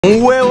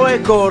¿Un huevo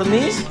de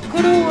codorniz?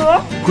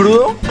 Crudo.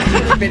 ¿Crudo?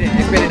 Esperen,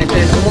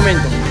 un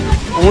momento.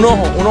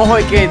 ¿Un ojo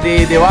de qué?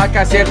 ¿De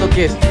vaca, cerdo,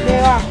 qué es? De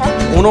vaca.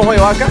 ¿Un ojo de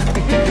vaca?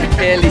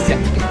 ¡Qué delicia!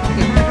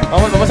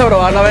 Vamos a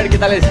probarlo a ver qué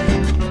tal es.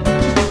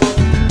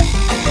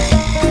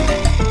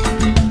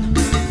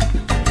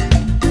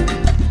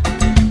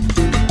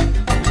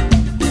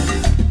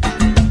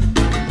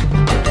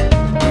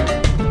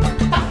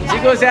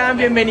 Chicos, sean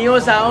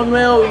bienvenidos a un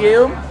nuevo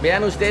video.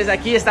 Vean ustedes,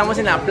 aquí estamos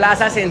en la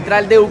plaza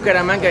central de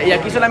Bucaramanga y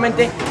aquí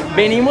solamente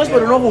venimos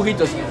por unos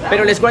juguitos,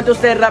 pero les cuento a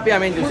ustedes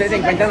rápidamente. Ustedes se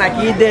encuentran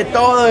aquí de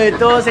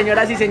todo,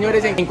 señoras y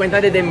señores. Se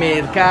encuentran desde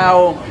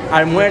mercado,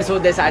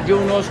 almuerzos,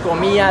 desayunos,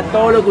 comida,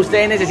 todo lo que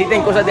ustedes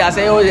necesiten, cosas de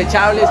aseo,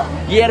 desechables,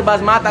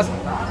 hierbas, matas.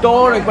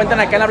 Todo lo encuentran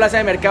acá en la plaza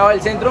de mercado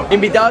del centro.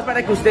 Invitados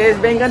para que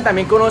ustedes vengan,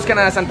 también conozcan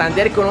a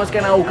Santander,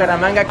 conozcan a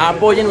Bucaramanga.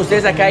 Apoyen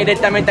ustedes acá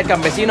directamente al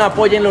campesino,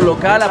 apoyen lo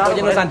local,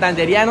 apoyen lo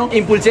santanderiano.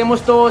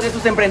 Impulsemos todos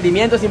estos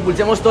emprendimientos,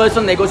 impulsemos todos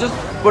estos negocios,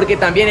 porque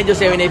también ellos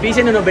se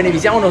benefician y nos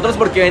beneficiamos nosotros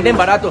porque venden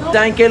barato.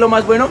 ¿Saben qué es lo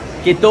más bueno?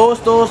 Que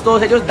todos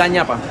ellos dan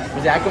ñapa.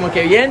 O sea, como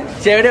que bien,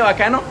 chévere,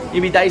 bacano,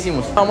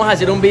 invitadísimos. Vamos a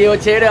hacer un video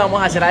chévere,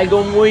 vamos a hacer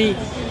algo muy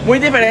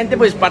diferente,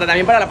 pues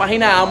también para la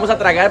página vamos a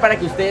tragar para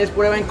que ustedes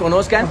prueben,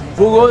 conozcan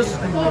jugos,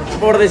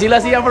 por decirlo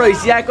así,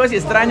 afrodisíacos y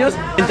extraños.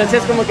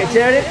 Entonces como que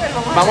chévere,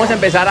 vamos a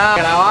empezar a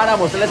grabar, a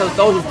mostrarles a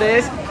todos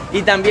ustedes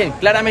y también,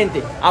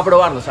 claramente, a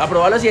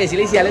probarlos y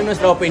decirles y darles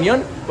nuestra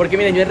opinión, porque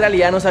miren, yo en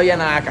realidad no sabía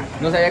nada acá,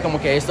 no sabía como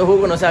que estos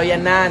jugos, no sabía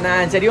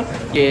nada, en serio,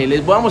 que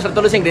les voy a mostrar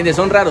todos los ingredientes,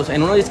 son raros,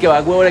 en uno dice que va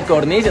huevo de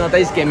codorniz, en otro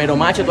dice que mero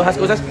macho, todas esas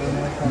cosas.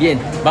 Bien,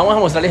 vamos a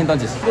mostrarles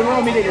entonces. De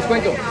nuevo, miren, les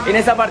cuento, en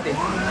esta parte,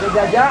 desde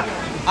allá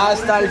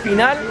hasta el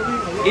final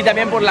y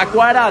también por la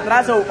cuadra de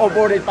atrás o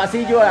por el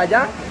pasillo de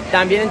allá,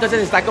 también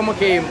entonces está como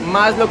que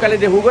más locales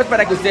de jugos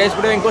para que ustedes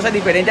prueben cosas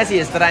diferentes y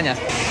extrañas.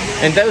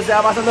 Entonces usted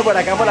va pasando por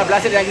acá por la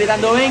plaza y le va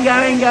gritando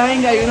venga,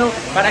 y uno,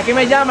 ¿para qué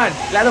me llaman?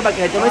 Claro, para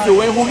que se tome su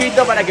buen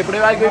juguito, para que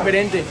pruebe algo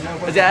diferente.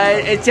 O sea,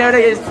 es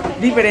chévere y es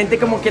diferente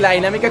como que la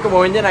dinámica como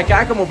venden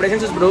acá, como ofrecen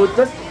sus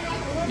productos.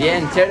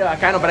 Bien, chévere,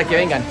 bacano, para que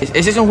vengan.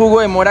 Ese es un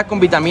jugo de mora con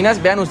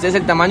vitaminas, vean ustedes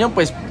el tamaño,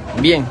 pues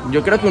bien.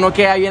 Yo creo que uno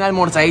queda bien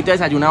almorzadito,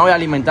 desayunado y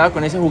alimentado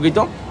con ese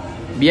juguito.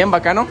 Bien,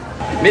 bacano.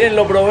 Miren,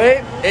 lo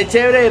probé, es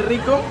chévere, es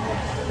rico.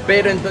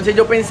 Pero entonces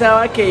yo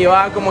pensaba que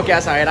iba como que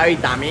a saber a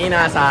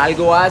vitaminas, a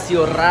algo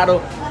ácido,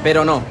 raro.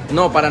 Pero no,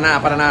 para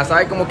nada.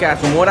 Sabe como que a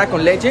su mora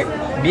con leche,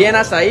 bien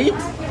hasta ahí.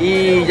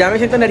 Y ya me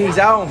siento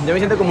energizado, ya me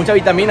siento con muchas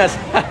vitaminas.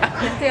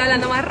 Estoy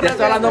hablando más rápido. Ya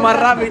estoy hablando más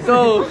rápido y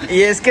todo.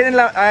 Y es que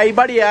hay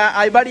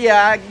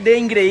variedad de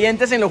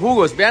ingredientes en los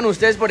jugos. Vean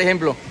ustedes, por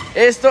ejemplo,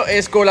 esto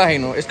es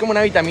colágeno, es como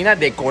una vitamina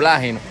de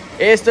colágeno.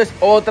 Esto es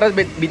otras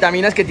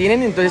vitaminas que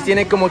tienen, entonces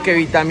tiene como que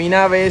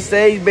vitamina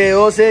B6,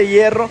 B12,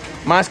 hierro,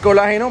 más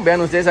colágeno, vean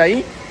ustedes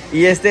ahí.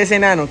 Y este es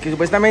enano, que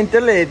supuestamente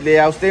le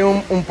da a usted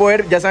un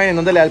poder, ya saben en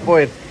dónde le da el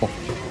poder.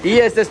 Y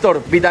este es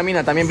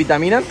vitamina, también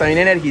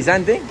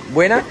energizante,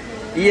 buena.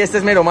 Y este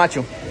es mero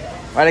macho,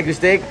 para que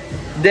usted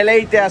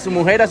deleite a su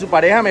mujer, a su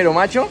pareja, mero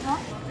macho.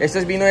 Este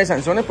es vino de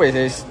Sansone, pues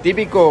es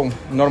típico,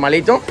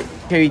 normalito,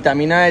 que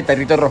vitamina de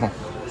tarrito rojo.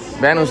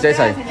 Vean ustedes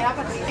ahí.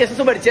 Esto es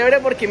súper chévere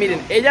porque miren,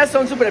 ellas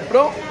son súper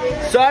pro.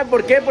 ¿Saben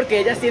por qué? Porque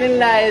ellas tienen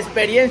la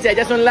experiencia.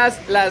 Ellas son las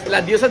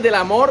diosas del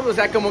amor. O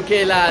sea, como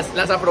que las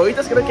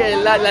afroditas, creo que es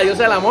la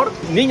diosa del amor.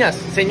 Niñas,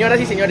 señoras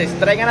y señores,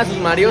 traigan a sus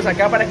maridos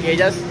acá para que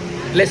ellas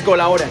les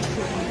colaboren.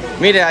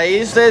 Mire,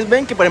 ahí ustedes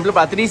ven que por ejemplo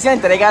Patricia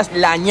entrega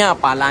la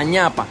ñapa.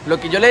 Lo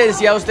que yo les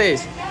decía a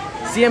ustedes,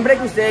 siempre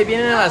que ustedes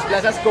vienen a las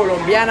plazas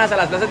colombianas, a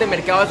las plazas de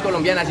mercados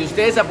colombinas, si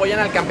ustedes apoyan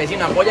al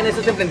campesino, apoyan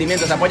estos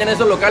emprendimientos, apoyan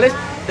estos locales,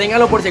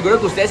 ténganlo por seguro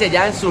que ustedes se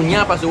llevan su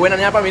ñapa, su buena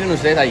ñapa, miren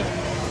ustedes ahí.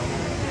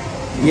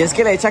 Y es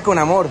que le echa con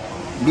amor.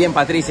 Bien,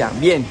 Patricia,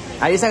 bien.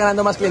 Ahí está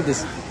ganando más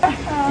clientes.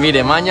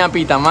 Mire,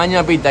 mañapita.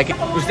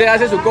 Usted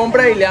hace su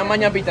compra y le da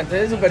mañapita,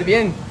 entonces súper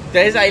bien.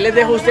 Entonces ahí les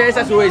dejo a ustedes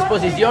a su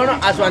disposición,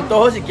 a su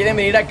antojo, si quieren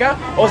venir acá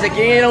o si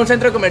quieren ir a un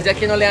centro comercial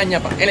que no le dan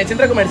ñapa. En el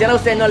centro comercial a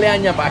ustedes no le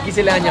dan ñapa, aquí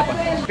se le dan ñapa.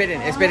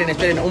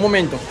 Esperen, un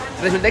momento.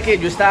 Resulta que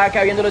yo estaba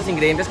acá viendo los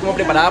ingredientes como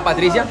preparaba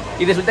Patricia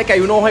y resulta que hay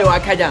un ojo de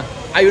vaca allá.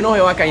 Hay un ojo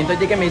de vaca y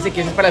entonces llega y me dice que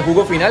eso es para el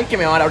jugo final que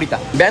me va a dar ahorita.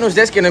 Vean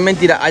ustedes que no es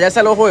mentira, allá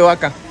está el ojo de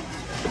vaca.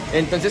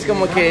 Entonces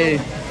como que...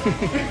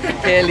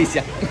 qué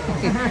delicia.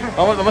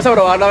 Vamos a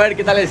probarlo a ver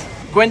qué tal es.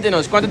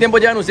 Cuéntenos, ¿cuánto tiempo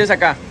llevan ustedes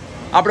acá?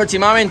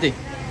 Aproximadamente.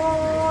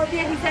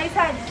 16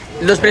 años.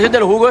 Los precios de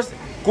los jugos,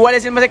 ¿cuál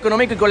es el más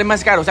económico y cuál es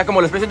más caro? O sea, como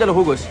los precios de los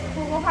jugos.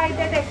 Jugos hay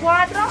desde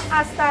 4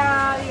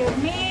 hasta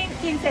 10.000,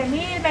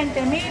 15.000,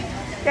 20.000,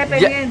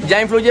 dependiendo. Ya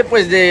influye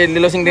pues de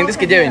los ingredientes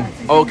que lleven.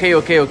 Sí.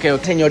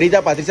 Ok.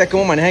 Señorita Patricia,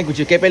 ¿cómo maneja el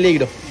cuchillo? Qué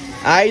peligro.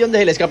 Ahí donde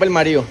se le escapa el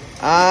marido.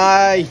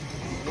 Ay.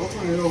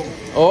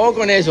 Oh,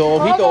 con eso,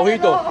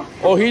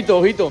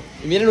 ojito.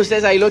 Y miren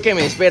ustedes ahí lo que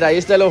me espera, ahí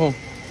está el ojo.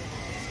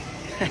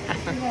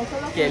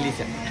 Qué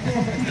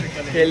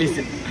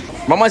delicia.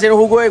 Vamos a hacer un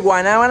jugo de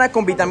guanábana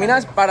con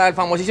vitaminas para el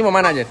famosísimo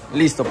manager.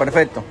 Listo,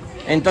 perfecto.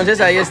 Entonces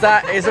ahí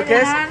está, ¿eso qué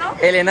es?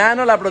 El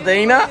enano, la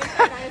proteína.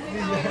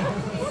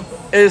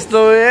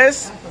 Esto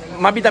es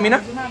más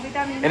vitamina.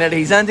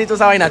 Energizante y toda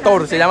esa vaina.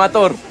 Se llama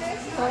Thor.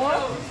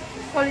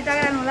 Colita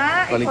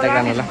granulada. Colita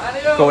granulada.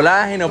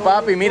 Colágeno,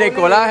 papi, mire,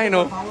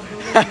 colágeno. Me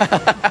decían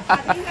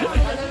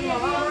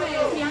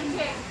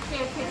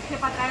que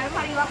para traer el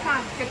marido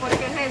acá, que por qué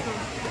es eso.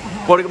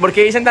 ¿Por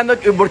qué dicen tanto?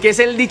 Porque es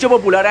el dicho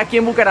popular aquí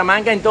en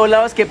Bucaramanga, en todos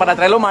lados, que para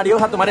traer los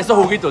maridos a tomar estos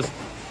juguitos.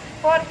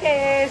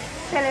 Porque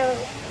se le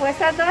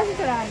cuestan 2 y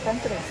se levantan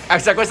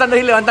 3. ¿Se acuestan 2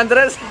 y levantan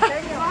 3?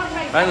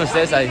 Vayan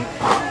ustedes ahí.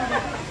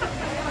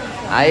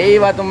 Ahí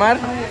va a tomar.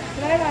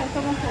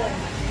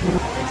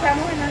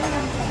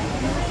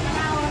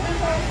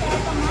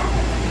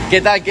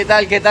 ¿Qué tal, qué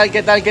tal, qué tal,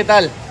 qué tal, qué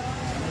tal?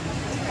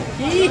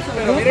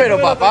 Pero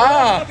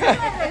papá.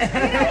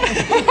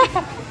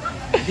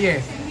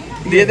 10.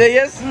 10 de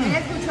 10.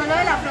 Escuchó lo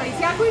del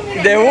afrodisíaco y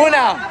mire. De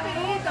una.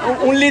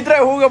 Un litro de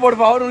jugo, por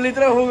favor, un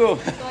litro de jugo.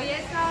 Hoy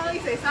es sábado y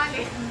se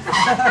sale.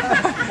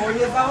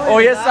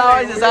 Hoy es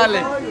sábado y se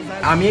sale.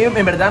 A mí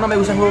en verdad no me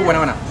gusta el jugo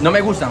buena. No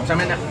me gusta. O sea,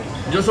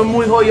 yo soy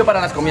muy jodido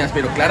para las comidas,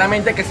 pero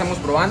claramente que estamos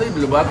probando y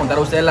les voy a contar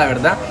a ustedes la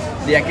verdad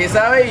de a qué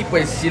sabe y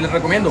pues sí les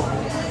recomiendo.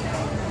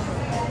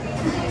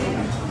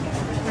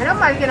 Menos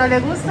mal que no le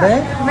gusta.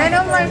 ¿Ve?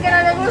 Menos mal que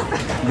no le gusta.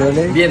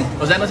 Bien,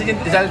 o sea, no sé si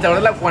o sea, el sabor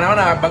de la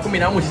guanábana va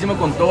combinado muchísimo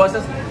con todas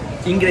esas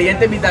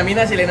ingredientes,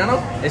 vitaminas y el enano.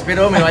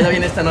 Espero me vaya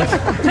bien esta noche.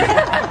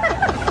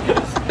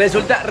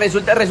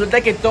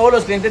 Resulta que todos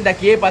los clientes de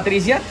aquí de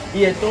Patricia y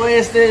de todo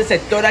este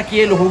sector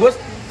aquí de los jugos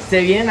se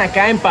vienen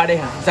acá en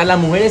pareja. O sea, las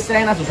mujeres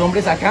traen a sus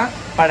hombres acá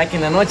para que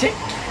en la noche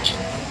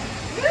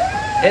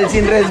el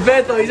sin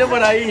respeto, dice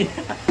por ahí.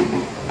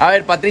 A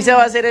ver, Patricia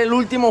va a hacer el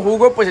último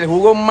jugo, pues el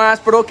jugo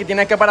más pro que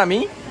tiene acá para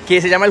mí, que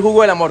se llama el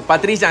jugo del amor.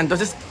 Patricia,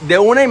 entonces de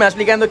una y me va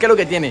explicando qué es lo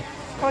que tiene.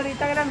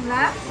 Colita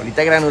granulada.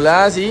 Colita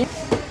granulada, sí.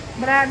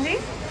 Brandy.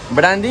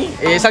 Brandy,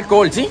 es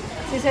alcohol, ¿sí?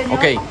 Sí, señor.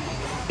 Ok.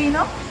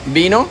 Vino.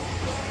 Vino.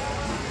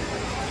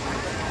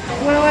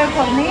 Huevo de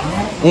corniz.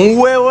 Un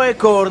huevo de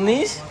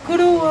codorniz.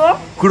 Crudo.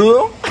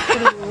 ¿Crudo?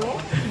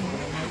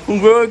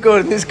 Un huevo de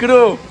codorniz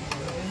crudo.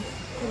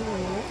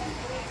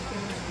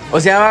 O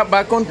sea,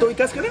 va con todo y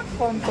cáscara.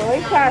 Con todo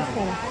y cáscara.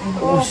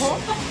 Ojo.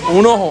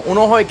 Un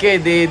ojo de qué,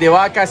 de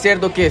vaca,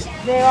 cerdo, ¿qué es?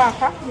 De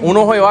vaca. Un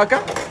ojo de vaca.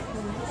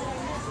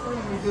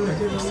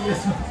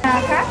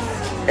 Acá.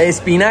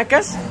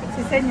 Espinacas.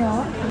 Sí,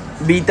 señor.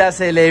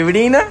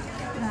 Vitacelebrina.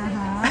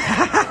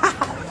 Ajá.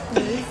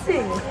 Sí.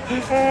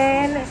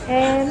 El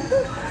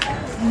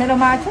mero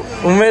macho.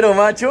 Un mero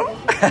macho.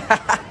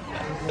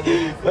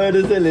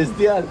 Padre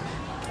celestial.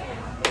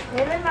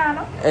 El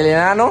enano. El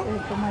enano.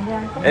 El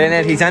comandante. El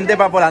energizante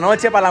para por la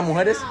noche, para las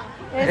mujeres.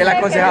 El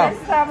aconsejado. Es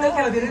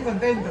que lo tienen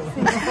contento.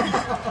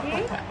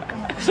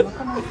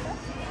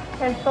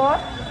 Y el Thor.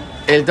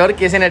 El Thor,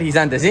 que es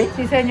energizante, ¿sí?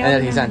 Sí, señor.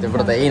 Energizante,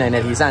 proteína,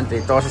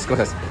 energizante, todas esas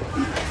cosas.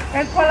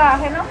 El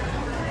colágeno.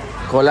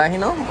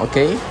 Colágeno, ok.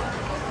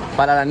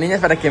 Para las niñas,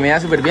 para que me vea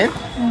súper bien.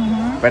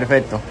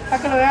 Perfecto. Para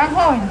que lo vean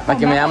joven. Para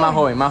que me vea más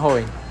joven, más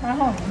joven. Más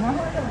joven, más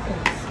joven.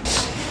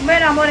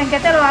 Bueno, amor, ¿en qué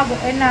te lo hago?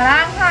 En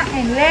naranja,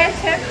 en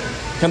leche.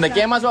 Donde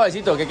quede más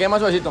suavecito, que quede más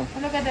suavecito.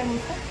 ¿Es lo que te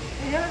gusta?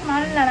 Yo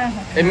más en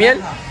naranja. ¿En miel?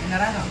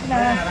 Naranja.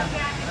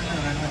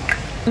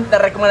 La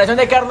recomendación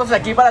de Carlos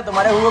aquí para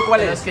tomar el jugo,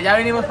 ¿cuál Los es? que ya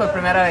venimos por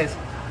primera vez.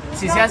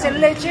 Si se hace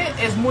en leche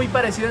es muy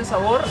parecido en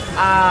sabor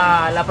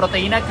a la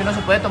proteína que uno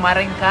se puede tomar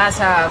en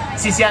casa.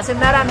 Si se hace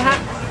en naranja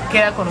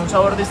queda con un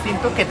sabor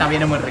distinto que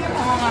también es muy rico.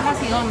 Como más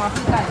ácido, más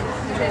picante.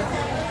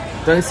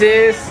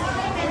 Entonces,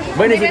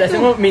 bueno, y si le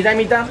hacemos mitad y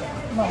mitad,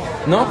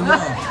 ¿no? No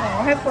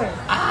se puede.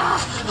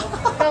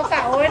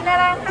 Toca o en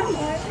naranja.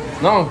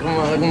 No,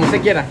 como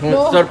usted quiera,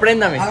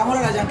 sorpréndame. Hagámoslo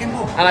a la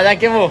Yankembo. A la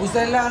Yankembo.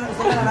 Usted es la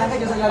naranja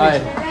y yo soy la A ver.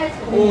 leche.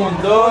 1,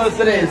 2,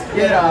 3,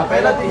 piedra,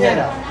 papel o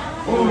tijera.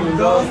 1,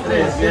 2,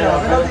 3, piedra,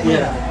 papel o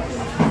tijera.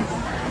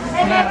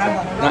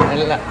 No,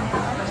 es la...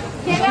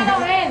 ¿Quién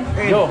ganó él?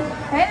 Yo.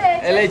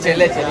 Es leche.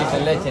 Leche,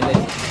 leche.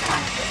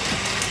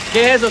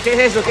 ¿Qué es eso? ¿Qué es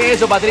eso? ¿Qué es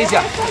eso,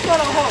 Patricia? Esto es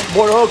borojó.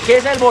 Borojó, ¿qué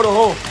es el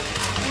borojó?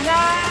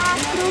 Una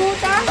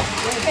fruta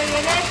que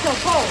viene de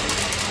Chocó.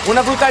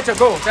 Una fruta de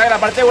Chocó, o sea, de la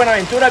parte de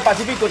Buenaventura, el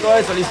Pacífico, todo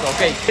eso, listo,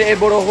 ok. El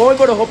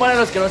borojó, para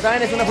los que no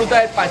saben, es una fruta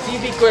del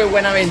Pacífico, de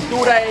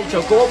Buenaventura, del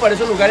Chocó, por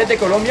esos lugares de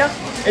Colombia.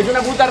 Es una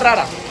fruta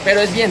rara,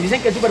 pero es bien,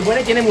 dicen que es súper buena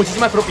y tiene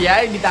muchísimas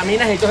propiedades,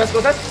 vitaminas y todas esas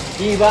cosas,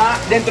 y va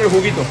dentro del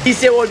juguito. Y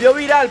se volvió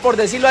viral, por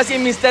decirlo así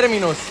en mis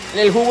términos,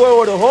 el jugo de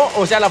borojó,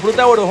 o sea, la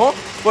fruta de borojó,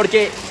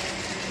 porque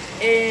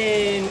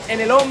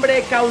en el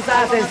hombre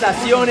causa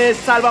sensaciones,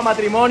 salva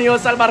matrimonios,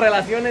 salva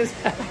relaciones.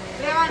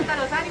 Levanta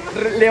los ánimos.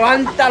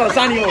 Levanta los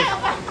ánimos.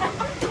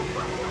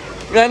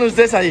 Vean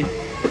ustedes ahí.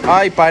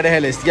 Ay, Padre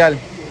Celestial.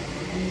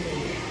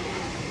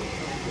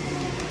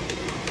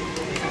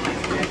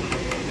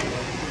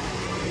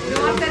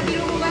 No va a servir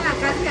un jugo en la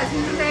casa y así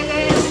un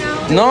reggae.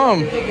 No.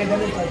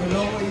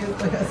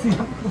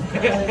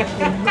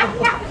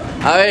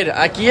 A ver,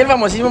 aquí el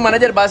famosísimo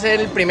manager va a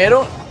ser el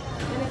primero.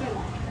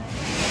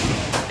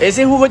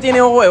 Ese jugo tiene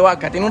ojo de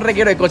vaca, tiene un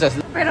reguero de cosas.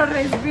 Pero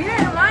respire,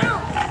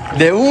 hermano.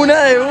 De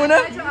una. Ay,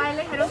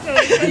 le dijeron que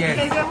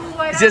ese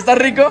jugo era... ¿Sí está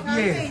rico?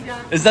 Bien.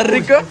 ¿Está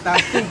rico? Está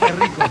súper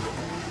rico.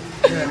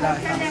 De verdad,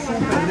 está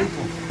súper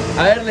rico.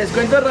 A ver, les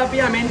cuento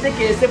rápidamente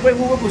que este fue el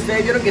jugo que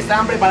ustedes vieron que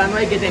estaban preparando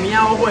ahí, que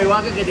tenía ojo de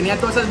vaca, que tenía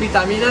todas esas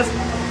vitaminas.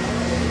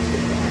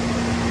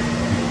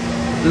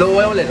 Lo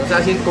voy a oler, o sea,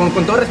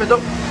 con todo respeto.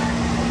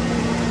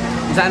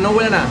 O sea, no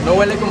huele a nada, no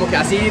huele como que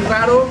así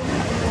raro.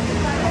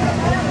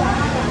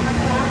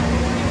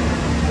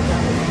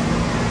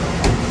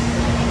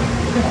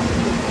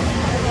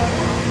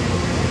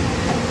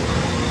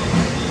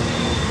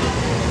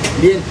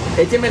 Bien,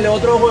 échemele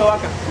otro ojo de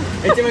vaca.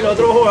 Échemele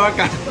otro ojo de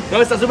vaca.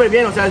 No, está súper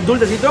bien, o sea, es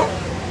dulcecito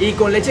y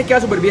con leche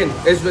queda súper bien.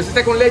 Eso,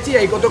 este con leche y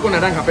ahí otro con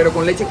naranja, pero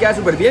con leche queda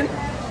súper bien.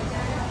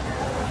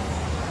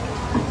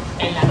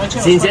 En la noche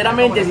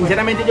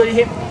Sinceramente yo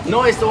dije,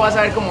 no, esto va a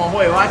saber como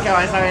ojo de vaca, va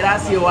a saber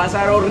ácido, va a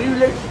saber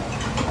horrible.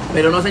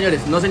 Pero no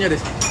señores, no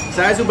señores,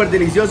 sabe súper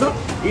delicioso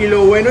y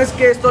lo bueno es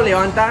que esto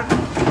levanta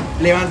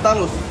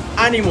los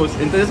ánimos,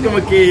 entonces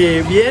como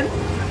que bien.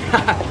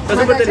 Está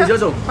súper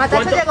delicioso.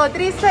 Matacho llegó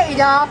triste y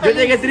ya feliz.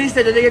 Yo llegué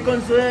triste, yo llegué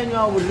con sueño,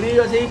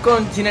 aburrido, así,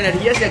 sin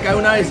energías y acá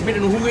una vez,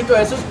 miren, un juguito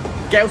de esos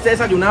que usted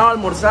desayunado,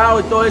 almorzado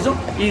y todo eso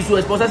y su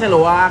esposa se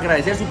lo va a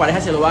agradecer, su pareja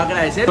se lo va a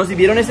agradecer. Nos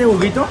sirvieron ese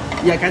juguito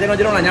y acá ya nos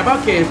dieron la ñapa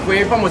que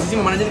fue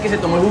famosísimo manager que se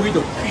tomó el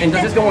juguito.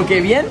 Entonces como que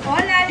bien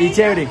y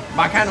chévere,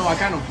 bacano,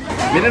 bacano.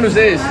 Miren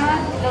ustedes,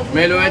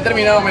 me lo he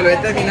terminado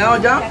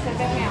ya.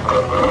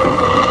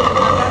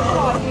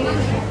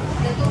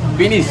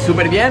 Finis,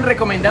 súper bien,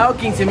 recomendado,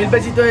 15.000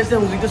 pesitos de este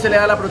juguito se le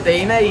da la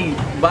proteína y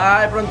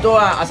va de pronto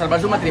a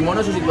salvar su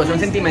matrimonio, su situación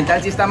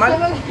sentimental si está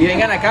mal. Y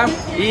vengan acá,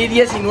 y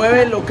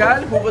 19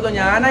 local, jugo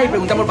Doña Ana y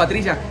preguntan por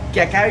Patricia,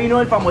 que acá vino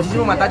el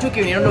famosísimo Matacho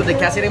que vinieron los de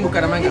qué hacer en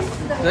Bucaramanga.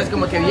 Entonces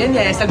como que bien, y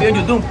ahí está el video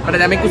en YouTube, para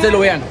también que ustedes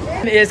lo vean.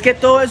 Y es que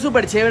todo es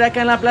súper chévere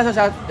acá en la plaza, o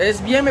sea,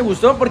 es bien, me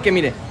gustó porque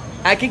mire,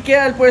 aquí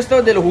queda el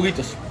puesto de los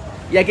juguitos.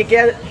 Y aquí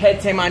queda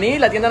Getsemaní,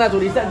 la tienda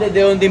naturista,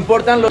 desde donde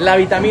importan la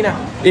vitamina.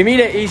 Y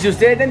mire, y si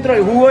usted dentro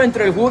del jugo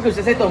que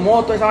usted se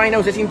tomó, toda esa vaina,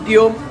 usted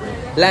sintió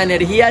la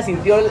energía,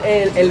 sintió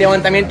el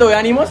levantamiento de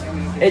ánimos,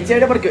 es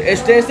chévere porque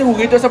este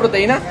juguito, esta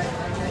proteína,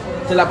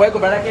 se la puede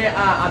comprar aquí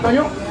a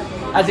Toño,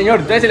 al señor.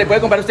 Entonces se le puede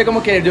comprar a usted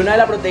como que de una de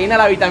la proteína,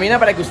 la vitamina,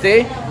 para que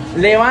usted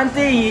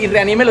levante y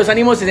reanime los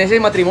ánimos en ese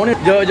matrimonio.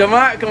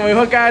 Como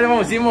dijo acá el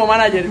famosísimo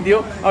manager,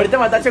 tío, ahorita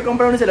Matacho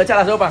compra uno y se lo echa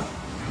a la sopa.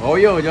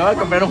 Obvio, yo voy a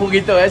comprar un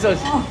juguito de esos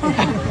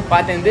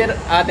para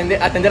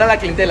atender a la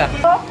clientela.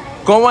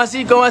 ¿Cómo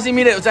así? ¿Cómo así?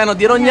 Mire, o sea, nos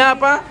dieron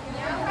ñapa,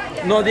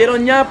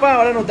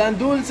 ahora nos dan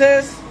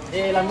dulces.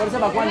 ¿El almuerzo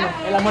para cuándo?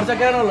 ¿El almuerzo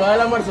qué hora nos lo da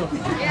el almuerzo? Y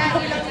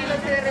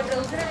lo que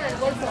reproducen en el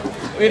bolso.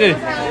 Mire.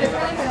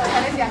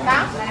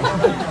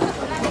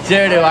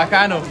 Chévere,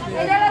 bacano.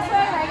 Ella la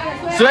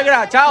suegra.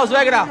 Suegra, chao,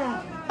 suegra.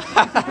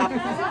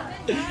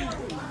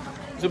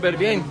 Súper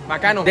bien,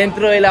 bacano.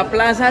 Dentro de la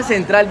plaza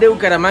central de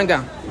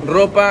Bucaramanga,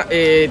 ropa,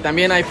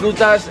 también hay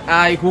frutas,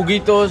 hay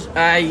juguitos,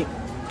 hay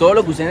todo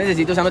lo que usted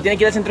necesita. O sea, no tiene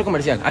que ir al centro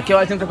comercial. Aquí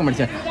va al centro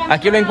comercial.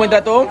 Aquí lo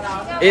encuentra todo.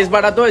 Es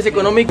barato, es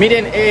económico.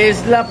 Miren,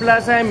 es la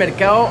plaza de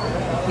mercado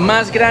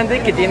más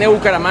grande que tiene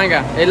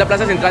Bucaramanga. Es la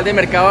plaza central de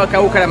mercado acá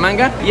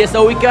Bucaramanga y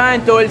está ubicada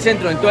en todo el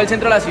centro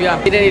de la ciudad.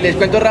 Miren, y les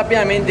cuento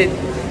rápidamente.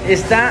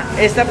 Esta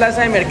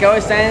plaza de mercado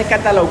está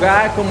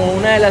catalogada como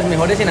una de las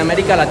mejores en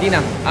América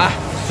Latina.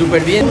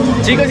 Súper bien.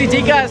 Chicos y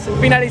chicas,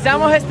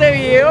 finalizamos este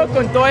video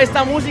con toda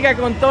esta música,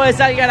 con toda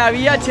esa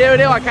algarabía,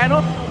 chévere,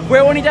 bacano.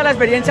 Fue bonita la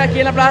experiencia aquí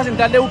en la plaza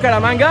central de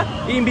Bucaramanga.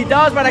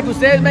 Invitados para que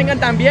ustedes vengan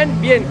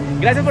también. Bien,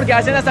 gracias porque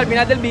hacen hasta el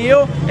final del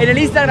video. En el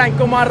Instagram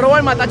como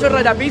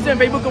 @elmatacho_rayapiso, en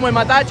Facebook como el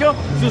Matacho.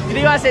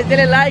 Suscríbase,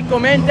 denle like,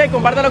 comente,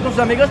 compártalo con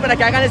sus amigos para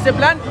que hagan este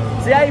plan,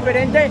 sea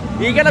diferente.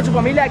 Y díganle a su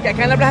familia que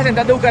acá en la plaza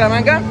central de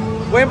Bucaramanga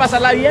pueden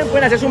pasarla bien,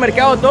 pueden hacer su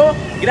mercado, todo.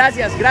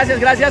 Gracias, gracias,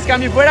 gracias.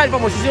 Cambio fuera el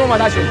famosísimo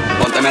Matacho.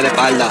 Pónteme de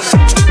espaldas.